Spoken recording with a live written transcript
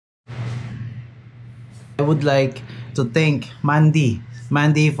I would like to thank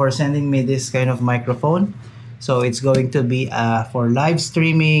MANDY for sending me this kind of microphone. So it's going to be for live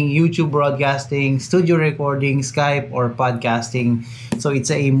streaming, YouTube broadcasting, studio recording, Skype, or podcasting. So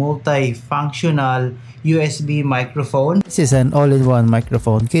it's a multifunctional USB microphone. This is an all-in-one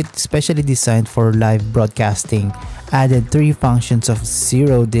microphone kit specially designed for live broadcasting. Added 3 functions of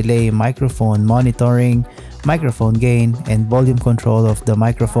zero delay microphone monitoring, microphone gain, and volume control of the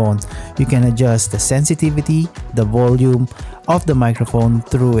microphone. You can adjust the sensitivity, the volume of the microphone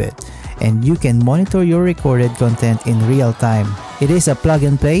through it, and you can monitor your recorded content in real time. It is a plug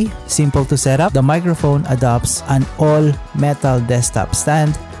and play, simple to set up. The microphone adopts an all-metal desktop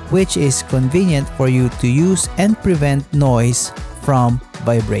stand, which is convenient for you to use and prevent noise from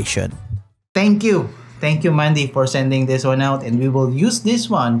vibration. Thank you MANDY for sending this one out, and we will use this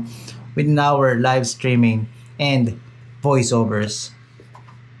one within our live streaming and voiceovers.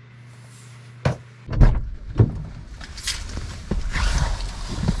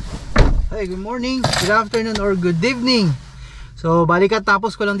 Hey, good morning, good afternoon, or good evening. So balikat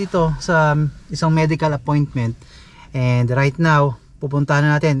tapos ko lang dito sa isang medical appointment, and right now pupuntahan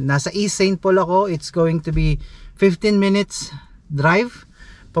na natin. Nasa East St. Paul ako. It's going to be 15 minutes drive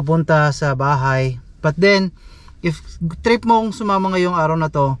papunta sa bahay. But then if trip mo kung sumama ngayong araw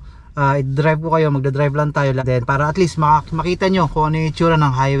na to, i-drive ko kayo, magda-drive lang tayo then, para at least makita nyo kung ano yung itsura ng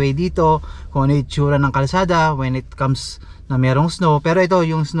highway dito, kung ano yung itsura ng kalsada when it comes na merong snow. Pero ito,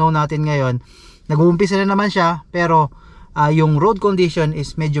 yung snow natin ngayon, nag-uumpisa na naman siya, pero yung road condition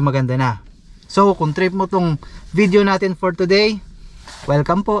is medyo maganda na. So kung trip mo tong video natin for today,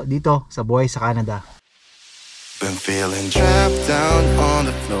 welcome po dito sa Buhay sa Canada. Been feeling trapped down on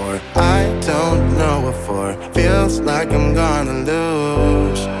the floor. I don't know what for. Feels like I'm gonna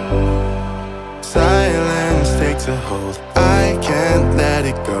lose. Silence takes a hold. I can't let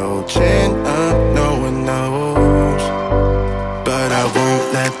it go. Chain up, no one knows. But I won't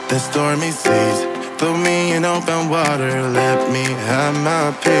let the stormy seas throw me in open water. Let me have my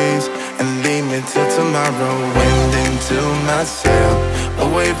peace and leave me till tomorrow. Wind into my sail,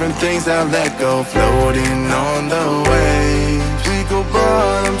 away from things I let go, floating on the waves. We go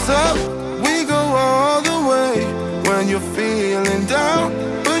bottoms up, we go all the way. When you're feeling down,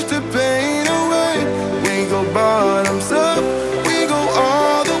 push the pain away. We go bottoms up, we go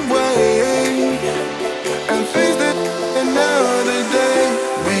all the way, and face it another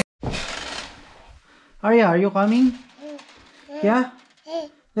day. Arya, are you coming? Yeah?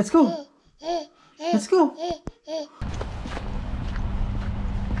 Let's go. Let's go.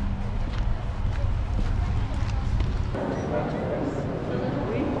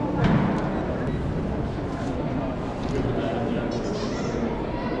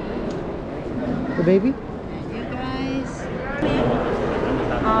 The baby? You guys,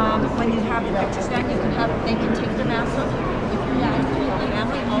 when you have the picture stand, they can take the mask off. If you're not the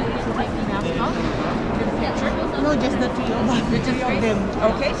family, always take the mask off for the picture. No, just the three of them.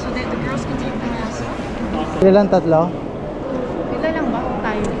 Okay, so that the girls can take the mask off. Ilan tatlo? Ilan lang ba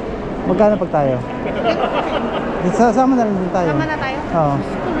tayo? Magkano pag tayo? Sama na lang din tayo. Sama na tayo? Oo.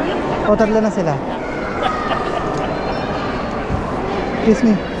 O, tatlo na sila. Kiss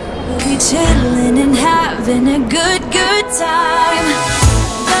me. We'll be chilling and having a good time.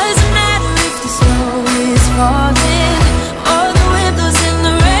 Doesn't matter if the snow is falling or the wind blows and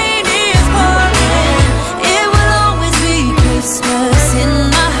the rain is pouring. It will always be Christmas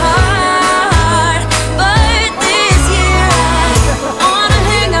in my heart. But this year I wanna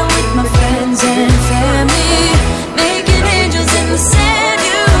hang out with my friends and family, making angels in the sand.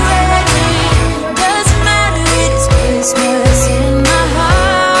 You and me. Doesn't matter, it's Christmas in my heart.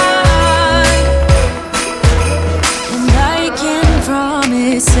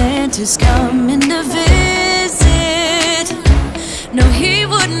 Santa's coming to visit. No, he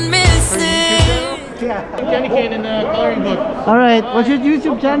wouldn't miss it. Candy cane in the coloring book. Alright, what's your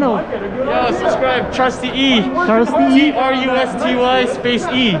YouTube channel? Yo, subscribe. Trusty E. Trusty? TRUSTY space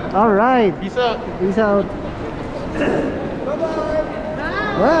E. Alright. Peace out. Peace out.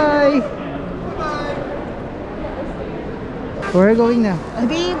 Bye. Where are we going now?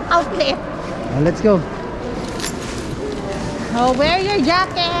 The outlet. Let's go. Oh, wear your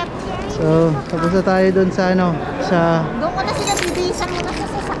jacket. So, tapos na tayo dun sa ano, sa Doon ko na sila bibisan mo na sa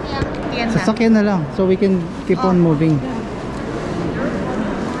sasakyan. sasakyan na lang, so we can keep on moving.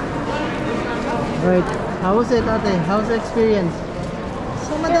 Right, how was it, ate? How's the experience?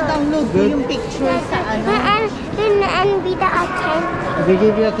 So, madadownload ko yung picture sa ano. And be the attend. They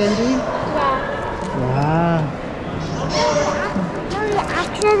give you a candy? Yeah. Wow. No, we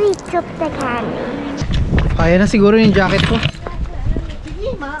actually took the candy. Kaya na siguro yung jacket ko.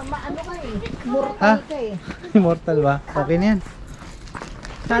 Sige, ano ka eh. Mortal ka eh. Immortal ba? Okay na yan.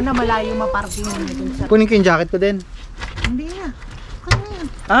 Sana malayo maparking mo dun sa... Kunin ko yung jacket ko din. Hindi na. Kaya yan.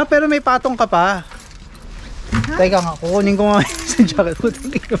 Ah, pero may patong ka pa. Teka nga, kukunin ko nga sa jacket ko.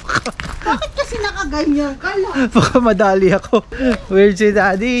 Bakit kasi nakaganyan ka lang? Baka madali ako. Weird si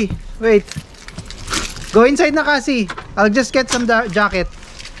daddy. Wait. Go inside na kasi. I'll just get some jacket.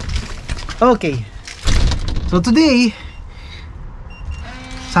 Okay. So today,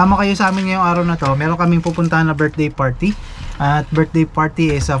 sama kayo sa amin ngayong araw na to. Meron kaming pupuntahan na birthday party. At birthday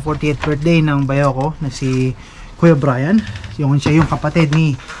party is 48th birthday ng bayo ko na si Kuya Brian. Siya yung kapatid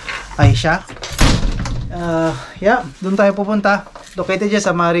ni Aisha. Yeah, doon tayo pupunta. Located dyan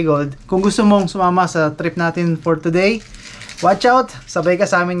sa Marigold. Kung gusto mong sumama sa trip natin for today, watch out. Sabay ka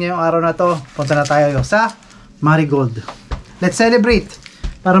sa amin ngayong araw na to. Punta na tayo sa Marigold. Let's celebrate.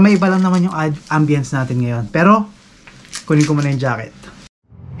 Para may iba lang naman yung ambience natin ngayon. Pero, kunin ko muna yung jacket.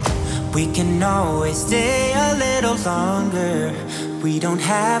 We can always stay a little longer. We don't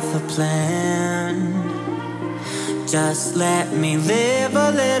have a plan. Just let me live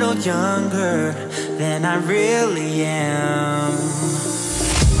a little younger than I really am.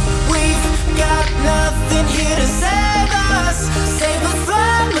 We've got nothing here to save us. Save us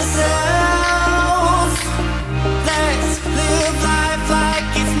from ourselves. Let's live life like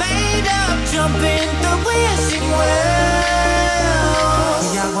it's made up. Jump in the wishing well.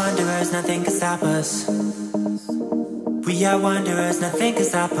 We are wanderers, nothing can stop us. We are wanderers, nothing can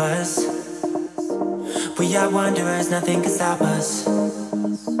stop us. We are wanderers, nothing can stop us.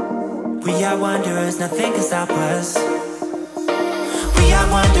 We are wanderers, nothing can stop us. We are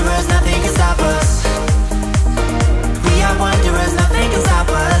wanderers, nothing can stop us. We are wanderers, nothing can stop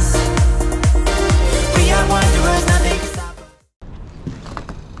us. We are wanderers, nothing can stop us.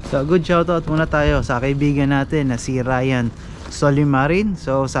 So good shoutout muna tayo sa kaibigan natin na si Ryan Solimarin.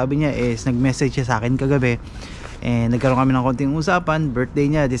 So sabi niya is nag-message siya sa akin kagabi. And nagkaroon kami ng konting usapan. Birthday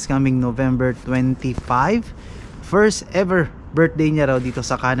niya this coming November 25. First ever birthday niya raw dito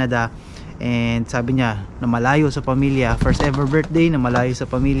sa Canada. And sabi niya na malayo sa pamilya. First ever birthday na malayo sa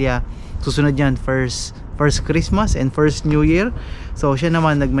pamilya. Susunod yan first Christmas and first New Year. So siya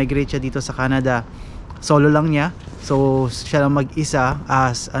naman nag-migrate siya dito sa Canada. Solo lang niya. So siya lang mag-isa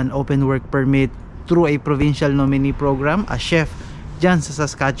as an open work permit through a provincial nominee program as chef dyan sa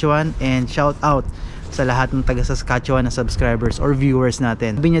Saskatchewan. And shout out sa lahat ng taga Saskatchewan na subscribers or viewers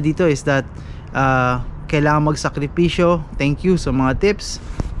natin. Sabi niya dito is that kailangan magsakripisyo. Thank you sa mga tips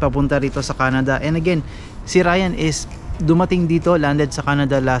papunta rito sa Canada. And again, si Ryan is dumating dito, landed sa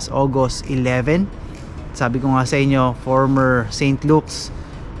Canada last August 11. Sabi ko nga sa inyo, former St. Luke's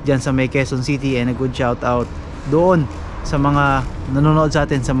dyan sa may Quezon City, and a good shout out doon sa mga nanonood sa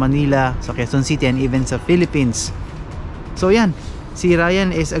atin sa Manila, sa Quezon City, and even sa Philippines. So yan, si Ryan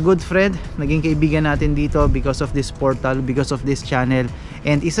is a good friend. Naging kaibigan natin dito because of this portal, because of this channel.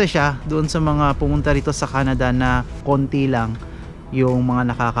 And isa siya doon sa mga pumunta rito sa Canada na konti lang yung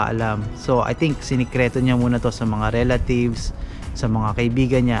mga nakakaalam. So I think sinikreto niya muna to sa mga relatives, sa mga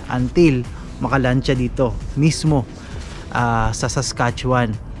kaibigan niya until makaland siya dito mismo sa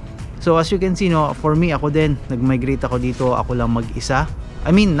Saskatchewan. So as you can see, no, for me, ako din, nag-migrate ako dito, ako lang mag-isa.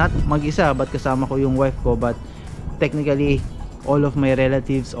 I mean, not mag-isa, but kasama ko yung wife ko. But technically, all of my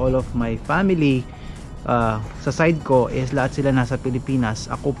relatives, all of my family sa side ko is lahat sila nasa Pilipinas.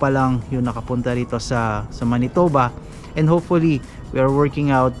 Ako pa lang yung nakapunta rito sa Manitoba. And hopefully, we are working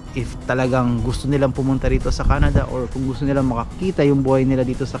out if talagang gusto nilang pumunta rito sa Canada, or kung gusto nilang makakita yung buhay nila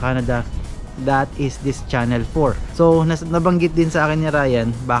dito sa Canada, that is this channel for. So nabanggit din sa akin ni Ryan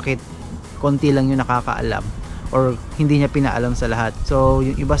bakit konti lang yung nakakaalam or hindi niya pinaalam sa lahat. So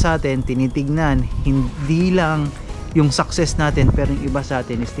yung iba sa atin tinitignan hindi lang yung success natin, pero yung iba sa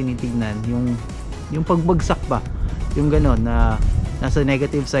atin is tinitignan yung pagbagsak ba, yung ganon na nasa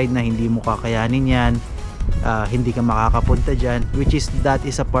negative side na hindi mo kakayanin yan, hindi ka makakapunta dyan, which is that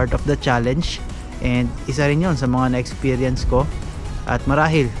is a part of the challenge. And isa rin yun sa mga na-experience ko. At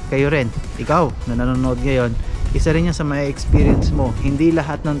marahil kayo rin, ikaw na nanonood ngayon, isa rin yan sa mga experience mo. Hindi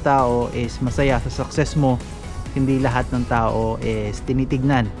lahat ng tao is masaya sa success mo. Hindi lahat ng tao is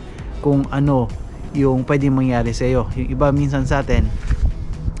tinitignan kung ano yung pwedeng mangyari sa iyo. Yung iba minsan sa atin,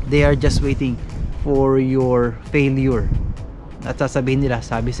 they are just waiting for your failure. At sasabihin nila,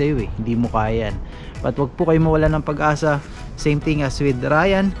 sabi sa iyo hindi mo kaya yan. But wag po kayo mawala ng pag-asa. Same thing as with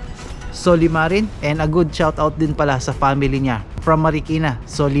Ryan Solimarin, and a good shout out din pala sa family niya from Marikina,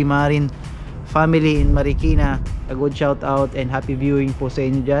 Solimarin family in Marikina. A good shout out and happy viewing po sa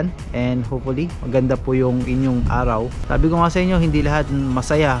inyo dyan, and hopefully maganda po yung inyong araw. Sabi ko nga sa inyo, hindi lahat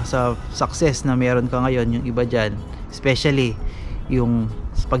masaya sa success na meron ka ngayon. Yung iba dyan, especially yung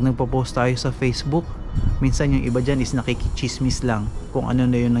pag nagpo-post tayo sa Facebook, minsan yung iba dyan is nakikichismis lang kung ano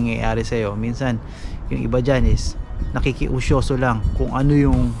na yung nangyayari sa'yo. Minsan yung iba dyan is nakikiusyoso lang kung ano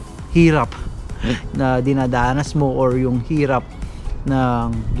yung hirap na dinadanas mo or yung hirap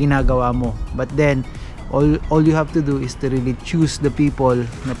na ginagawa mo. But then all you have to do is to really choose the people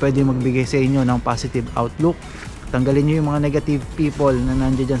na pwede magbigay sa inyo ng positive outlook. Tanggalin nyo yung mga negative people na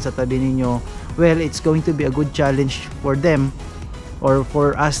nandiyan dyan sa tabi ninyo. Well, it's going to be a good challenge for them or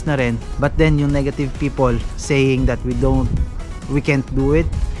for us na rin. But then yung negative people saying that we can't do it,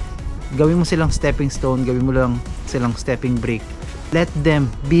 gawin mo silang stepping stone, gawin mo lang silang stepping brick. Let them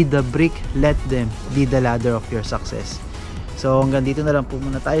be the brick, let them be the ladder of your success. So hanggang dito na lang po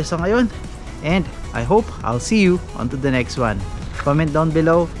muna tayo sa ngayon, and I hope I'll see you on to the next one. Comment down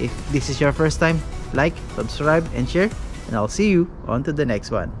below if this is your first time, like, subscribe, and share, and I'll see you on to the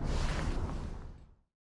next one.